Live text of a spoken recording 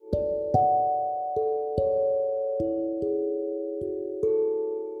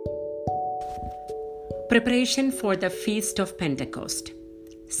Preparation for the Feast of Pentecost.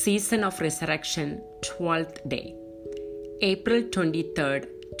 Season of Resurrection, 12th day. April 23rd,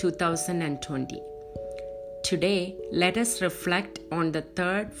 2020. Today, let us reflect on the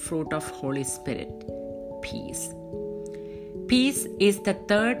third fruit of Holy Spirit, peace. Peace is the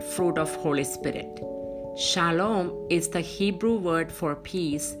third fruit of Holy Spirit. Shalom is the Hebrew word for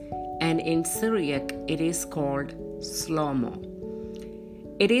peace, and in Syriac it is called slomo.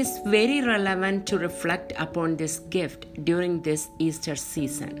 It is very relevant to reflect upon this gift during this Easter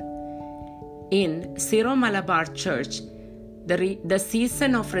season. In Syro-Malabar Church, the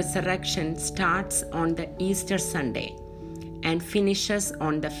season of resurrection starts on the Easter Sunday and finishes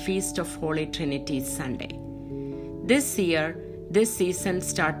on the Feast of Holy Trinity Sunday. This year, this season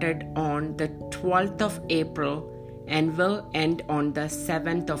started on the 12th of April and will end on the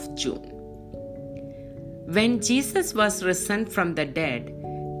 7th of June. When Jesus was risen from the dead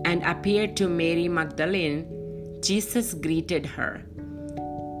and appeared to Mary Magdalene, Jesus greeted her,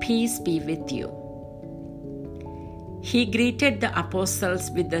 "Peace be with you." He greeted the apostles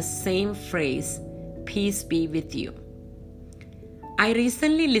with the same phrase, "Peace be with you." I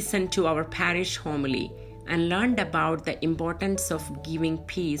recently listened to our parish homily and learned about the importance of giving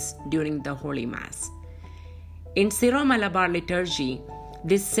peace during the Holy Mass. In Syro-Malabar liturgy,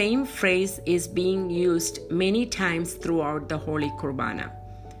 this same phrase is being used many times throughout the Holy Kurbana.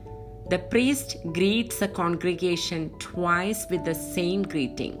 The priest greets the congregation twice with the same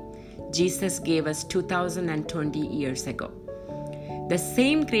greeting Jesus gave us 2020 years ago. The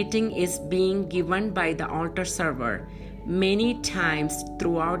same greeting is being given by the altar server many times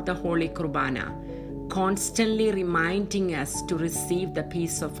throughout the Holy Kurbana, constantly reminding us to receive the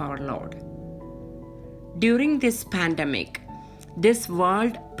peace of our Lord. During this pandemic, this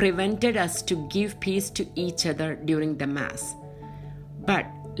world prevented us to give peace to each other during the Mass. But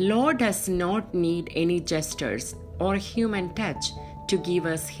Lord does not need any gestures or human touch to give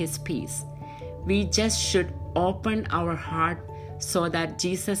us His peace. We just should open our heart so that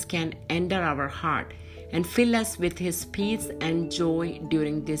Jesus can enter our heart and fill us with His peace and joy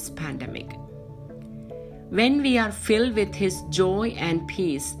during this pandemic. When we are filled with His joy and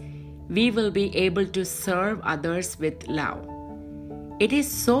peace, we will be able to serve others with love. It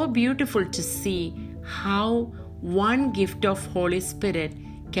is so beautiful to see how one gift of Holy Spirit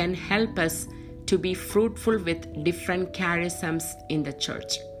can help us to be fruitful with different charisms in the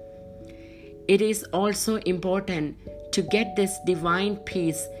church. It is also important to get this divine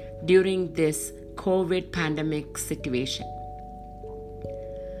peace during this COVID pandemic situation.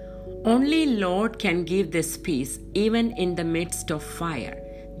 Only Lord can give this peace even in the midst of fire,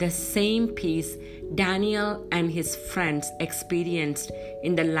 the same peace Daniel and his friends experienced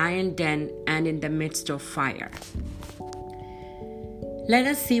in the lion den and in the midst of fire. Let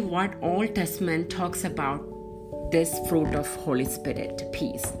us see what Old Testament talks about this fruit of Holy Spirit,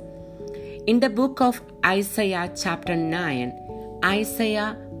 peace. In the book of Isaiah chapter 9,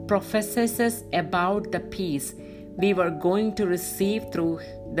 Isaiah prophesies about the peace we were going to receive through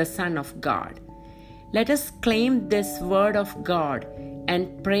the Son of God. Let us claim this word of God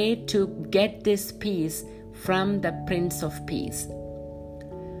and pray to get this peace from the Prince of Peace.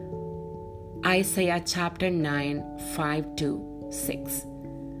 Isaiah chapter 9, 5-6.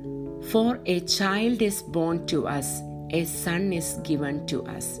 For a child is born to us, a son is given to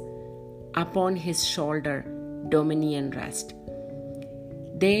us. Upon his shoulder dominion rests.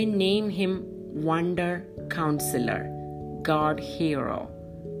 They name him Wonder Counselor, God Hero,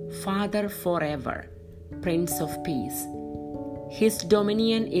 Father forever, Prince of Peace. His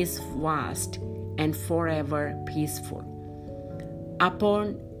dominion is vast and forever peaceful.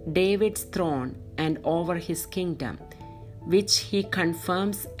 Upon David's throne and over his kingdom, which he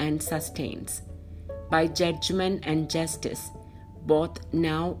confirms and sustains, by judgment and justice, both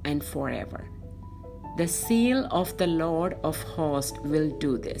now and forever. The seal of the Lord of hosts will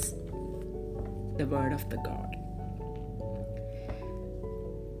do this. The word of the God.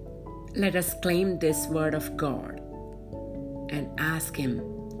 Let us claim this word of God and ask Him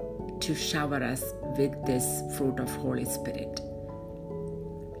to shower us with this fruit of Holy Spirit.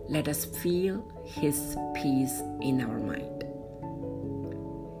 Let us feel His peace in our mind.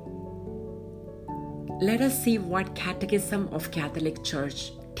 Let us see what Catechism of Catholic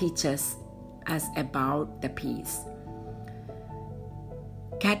Church teaches us about the peace.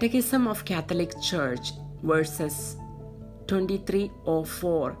 Catechism of Catholic Church verses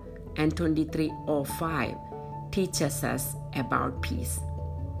 2304 and 2305 teaches us about peace.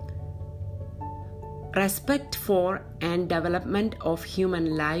 Respect for and development of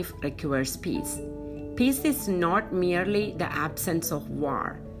human life requires peace. Peace is not merely the absence of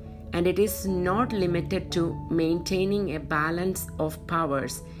war. and it is not limited to maintaining a balance of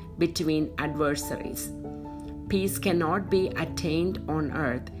powers between adversaries. Peace cannot be attained on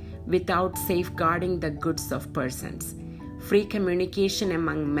earth without safeguarding the goods of persons, free communication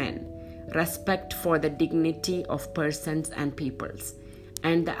among men, respect for the dignity of persons and peoples,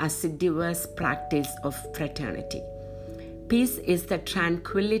 and the assiduous practice of fraternity. Peace is the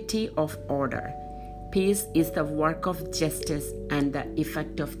tranquility of order. Peace is the work of justice and the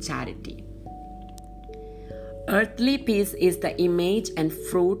effect of charity. Earthly peace is the image and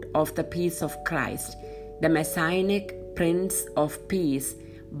fruit of the peace of Christ, the Messianic Prince of Peace.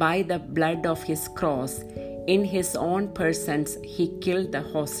 By the blood of his cross, in his own persons, he killed the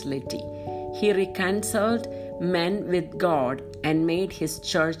hostility. He reconciled men with God and made his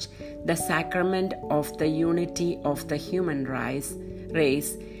church the sacrament of the unity of the human race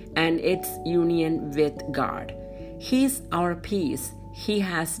and its union with God. He is our peace. He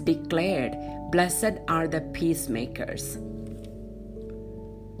has declared, "Blessed are the peacemakers."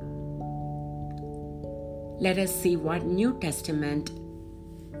 Let us see what New Testament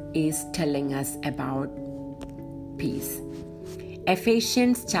is telling us about peace.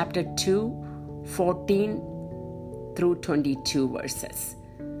 Ephesians chapter 2, 14 through 22 verses.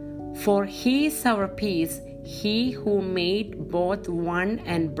 For he is our peace, he who made both one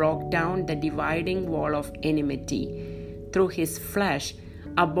and broke down the dividing wall of enmity through his flesh,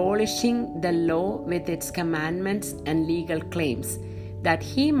 abolishing the law with its commandments and legal claims, that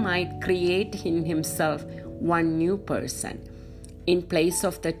he might create in himself one new person in place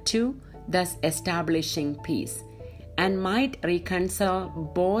of the two, thus establishing peace, and might reconcile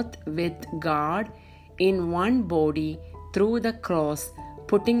both with God in one body through the cross,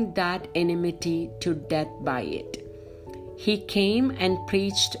 putting that enmity to death by it. He came and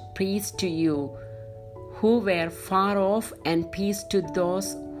preached peace to you who were far off and peace to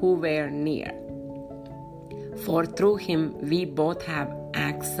those who were near. For through him we both have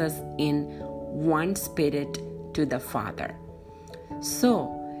access in one Spirit to the Father.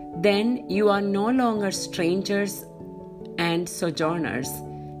 So then you are no longer strangers and sojourners,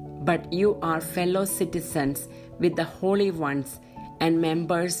 but you are fellow citizens with the holy ones and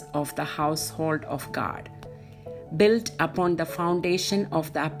members of the household of God, built upon the foundation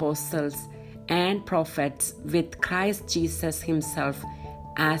of the apostles and prophets, with Christ Jesus himself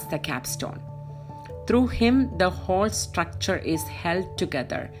as the capstone. Through him the whole structure is held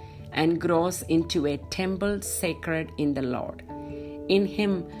together and grows into a temple sacred in the Lord. In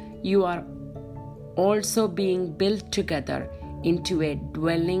him you are also being built together into a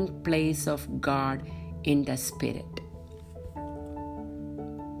dwelling place of God in the Spirit.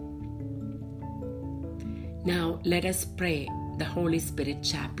 Now let us pray the Holy Spirit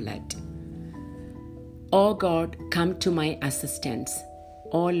chaplet. O God, come to my assistance.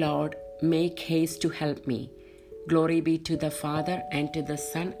 O Lord, make haste to help me. Glory be to the Father, and to the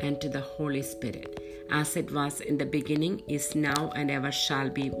Son, and to the Holy Spirit, as it was in the beginning, is now, and ever shall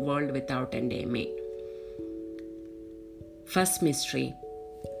be, world without end. Amen. First mystery.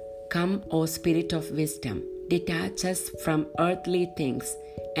 Come, O Spirit of wisdom, detach us from earthly things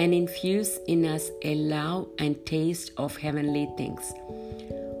and infuse in us a love and taste of heavenly things.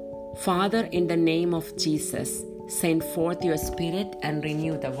 Father, in the name of Jesus, send forth your Spirit and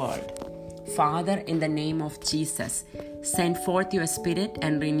renew the world. Father, in the name of Jesus, send forth your Spirit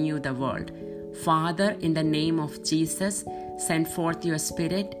and renew the world. Father, in the name of Jesus, send forth your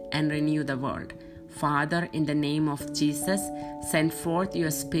Spirit and renew the world. Father, in the name of Jesus, send forth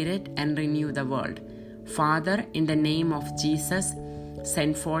your Spirit and renew the world. Father, in the name of Jesus,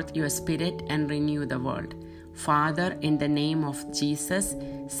 send forth your Spirit and renew the world. Father, in the name of Jesus,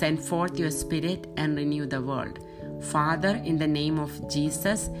 send forth your Spirit and renew the world. Father, in the name of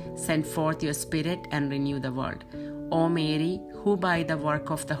Jesus, send forth your Spirit and renew the world. O Mary, who by the work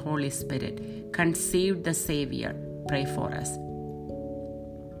of the Holy Spirit conceived the Savior, pray for us.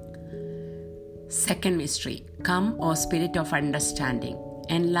 Second mystery. Come, O Spirit of understanding,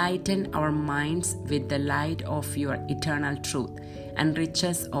 enlighten our minds with the light of your eternal truth and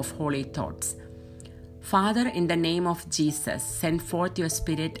riches of holy thoughts. Father, in the name of Jesus, send forth your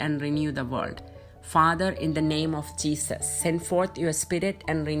Spirit and renew the world. Father, in the name of Jesus, send forth your Spirit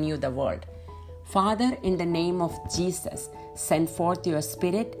and renew the world. Father, in the name of Jesus, send forth your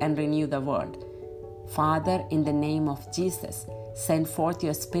Spirit and renew the world. Father, in the name of Jesus, send forth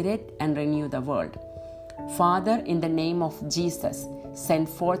your Spirit and renew the world. Father, in the name of Jesus, send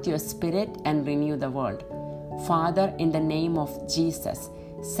forth your Spirit and renew the world. Father, in the name of Jesus,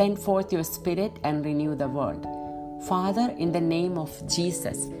 send forth your Spirit and renew the world. Father, in the name of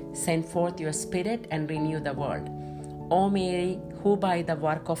Jesus, send forth your Spirit and renew the world. O Mary, who by the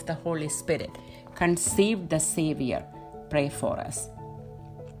work of the Holy Spirit conceived the Savior, pray for us.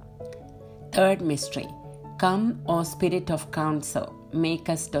 Third mystery. Come, O Spirit of counsel, make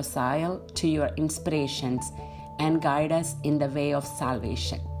us docile to your inspirations and guide us in the way of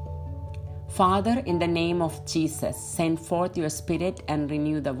salvation. Father, in the name of Jesus, send forth your Spirit and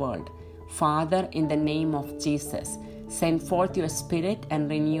renew the world. Father, in the name of Jesus, send forth your Spirit and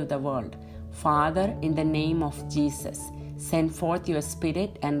renew the world. Father, in the name of Jesus, send forth your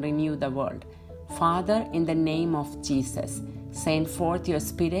Spirit and renew the world. Father, in the name of Jesus, send forth your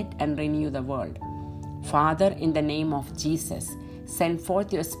Spirit and renew the world. Father, in the name of Jesus, send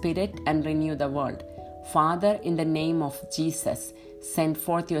forth your Spirit and renew the world. Father, in the name of Jesus, send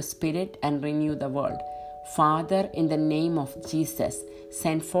forth your Spirit and renew the world. Father, in the name of Jesus,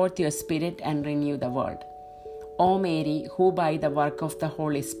 send forth your Spirit and renew the world. O Mary, who by the work of the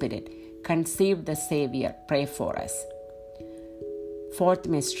Holy Spirit conceived the Savior, pray for us. Fourth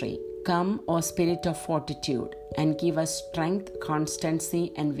mystery. Come, O Spirit of fortitude, and give us strength,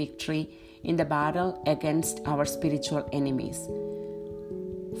 constancy, and victory in the battle against our spiritual enemies.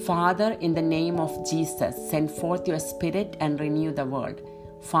 Father, in the name of Jesus, send forth your Spirit and renew the world.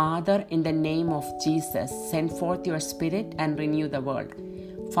 Father, in the name of Jesus, send forth your Spirit and renew the world.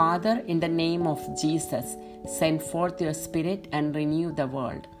 Father, in the name of Jesus, send forth your Spirit and renew the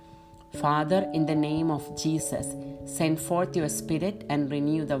world. Father, in the name of Jesus, send forth your Spirit and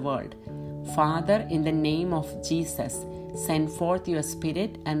renew the world. Father, in the name of Jesus, send forth your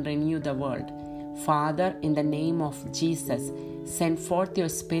Spirit and renew the world. Father, in the name of Jesus, send forth your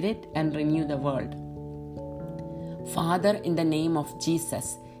Spirit and renew the world. Father, in the name of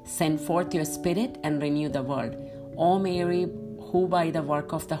Jesus, send forth your Spirit and renew the world. O Mary, who by the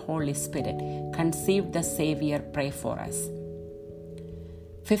work of the Holy Spirit conceived the Savior, pray for us.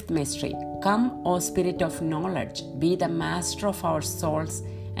 Fifth mystery. Come, O Spirit of knowledge, be the master of our souls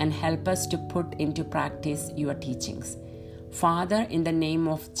and help us to put into practice your teachings. Father, in the name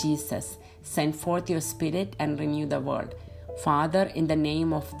of Jesus, send forth your Spirit and renew the world. Father, in the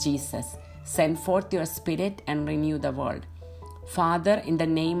name of Jesus, send forth your Spirit and renew the world. Father, in the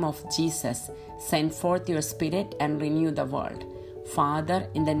name of Jesus, send forth your Spirit and renew the world. Father,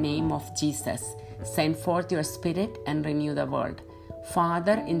 in the name of Jesus, send forth your Spirit and renew the world.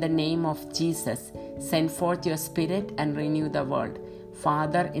 Father, in the name of Jesus, send forth your Spirit and renew the world.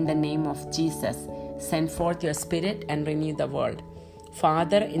 Father, in the name of Jesus, send forth your Spirit and renew the world.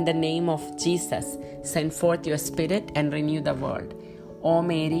 Father, in the name of Jesus, send forth your Spirit and renew the world. O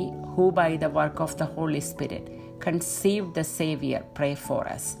Mary, who by the work of the Holy Spirit conceived the Savior, pray for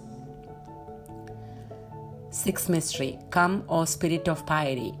us. Sixth mystery. Come, O Spirit of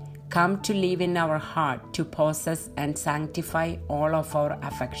piety, come to live in our heart to possess and sanctify all of our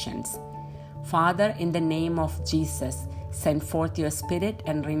affections. Father, in the name of Jesus, send forth your Spirit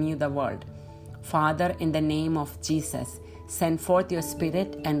and renew the world. Father, in the name of Jesus, send forth your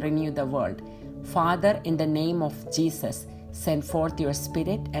Spirit and renew the world. Father, in the name of Jesus, send forth your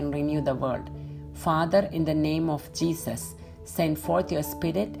Spirit and renew the world. Father, in the name of Jesus, send forth your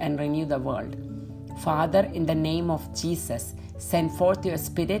Spirit and renew the world. Father, in the name of Jesus, send forth your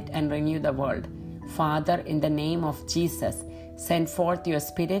Spirit and renew the world. Father, in the name of Jesus, send forth your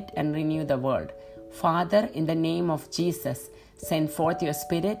Spirit and renew the world. Father, in the name of Jesus, send forth your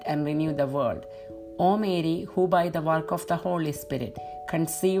Spirit and renew the world. O Mary, who by the work of the Holy Spirit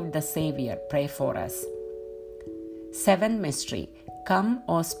conceived the Savior, pray for us. Seventh mystery. Come,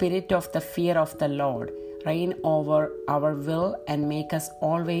 O Spirit of the fear of the Lord, reign over our will and make us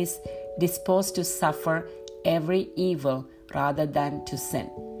always disposed to suffer every evil rather than to sin.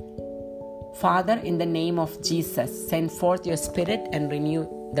 Father, in the name of Jesus, send forth your Spirit and renew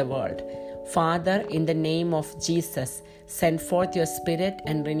the world. Father, in the name of Jesus, send forth your Spirit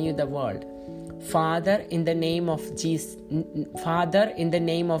and renew the world. Father, in the name of Jesus,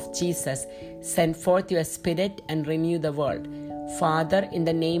 send forth your Spirit and renew the world. Father, in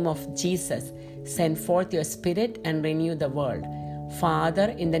the name of Jesus, send forth your Spirit and renew the world.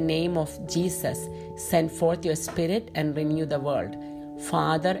 Father, in the name of Jesus, send forth your Spirit and renew the world.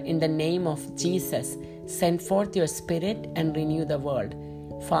 Father, in the name of Jesus, send forth your Spirit and renew the world.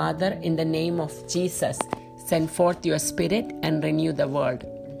 Father, in the name of Jesus, send forth your Spirit and renew the world.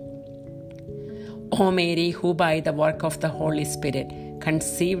 O Mary, who by the work of the Holy Spirit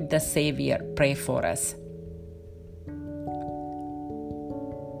conceived the Savior, pray for us.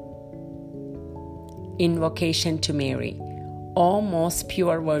 Invocation to Mary. O most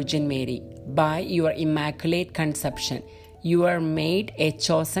pure Virgin Mary, by your immaculate conception, you are made a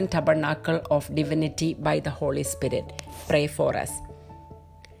chosen tabernacle of divinity by the Holy Spirit. Pray for us.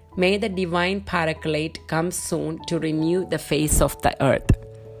 May the divine Paraclete come soon to renew the face of the earth.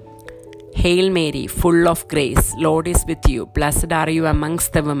 Hail Mary, full of grace, Lord is with you. Blessed are you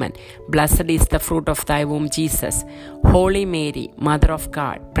amongst the women. Blessed is the fruit of thy womb, Jesus. Holy Mary, Mother of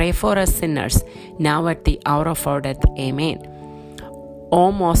God, pray for us sinners, now at the hour of our death. Amen.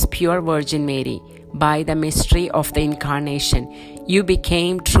 O most pure Virgin Mary, by the mystery of the Incarnation, you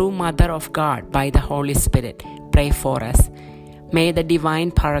became true Mother of God by the Holy Spirit. Pray for us. May the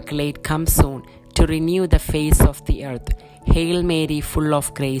divine Paraclete come soon to renew the face of the earth. Hail Mary, full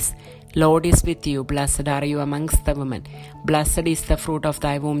of grace, Lord is with you. Blessed are you amongst the women. Blessed is the fruit of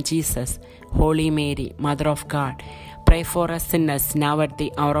thy womb, Jesus. Holy Mary, Mother of God, pray for us sinners, now at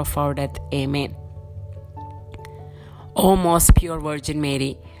the hour of our death. Amen. O most pure Virgin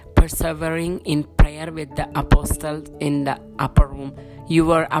Mary, persevering in prayer with the apostles in the upper room, you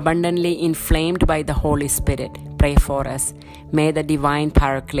were abundantly inflamed by the Holy Spirit. Pray for us. May the divine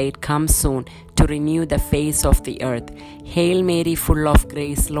Paraclete come soon to renew the face of the earth. Hail Mary, full of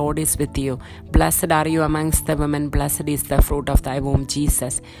grace, Lord is with you. Blessed are you amongst the women. Blessed is the fruit of thy womb,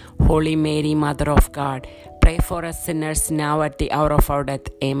 Jesus. Holy Mary, Mother of God, pray for us sinners, now at the hour of our death.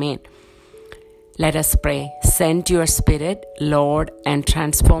 Amen. Let us pray. Send your Spirit, Lord, and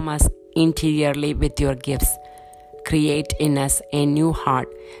transform us interiorly with your gifts. Create in us a new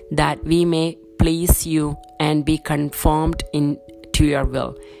heart, that we may please you and be conformed to your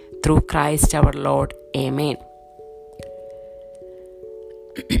will. Through Christ our Lord. Amen.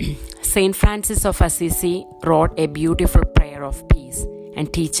 Saint Francis of Assisi wrote a beautiful prayer of peace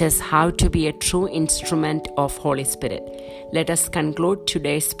and teaches how to be a true instrument of Holy Spirit. Let us conclude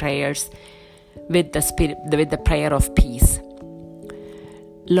today's prayers with the prayer of peace.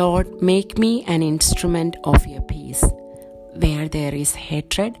 Lord, make me an instrument of your peace. Where there is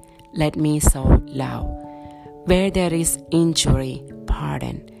hatred, let me sow love. Where there is injury,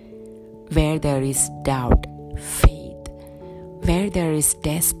 pardon. Where there is doubt, faith. Where there is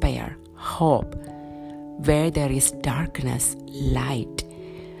despair, hope. Where there is darkness, light.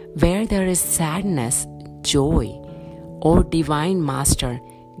 Where there is sadness, joy. O Divine Master,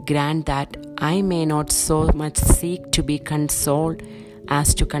 grant that I may not so much seek to be consoled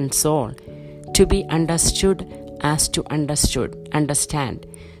as to console, to be understood as to understand,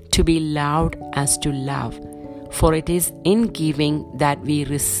 to be loved as to love. For it is in giving that we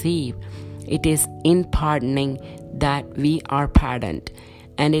receive, it is in pardoning that we are pardoned,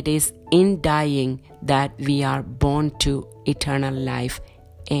 and it is in dying that we are born to eternal life.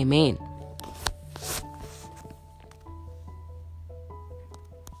 Amen.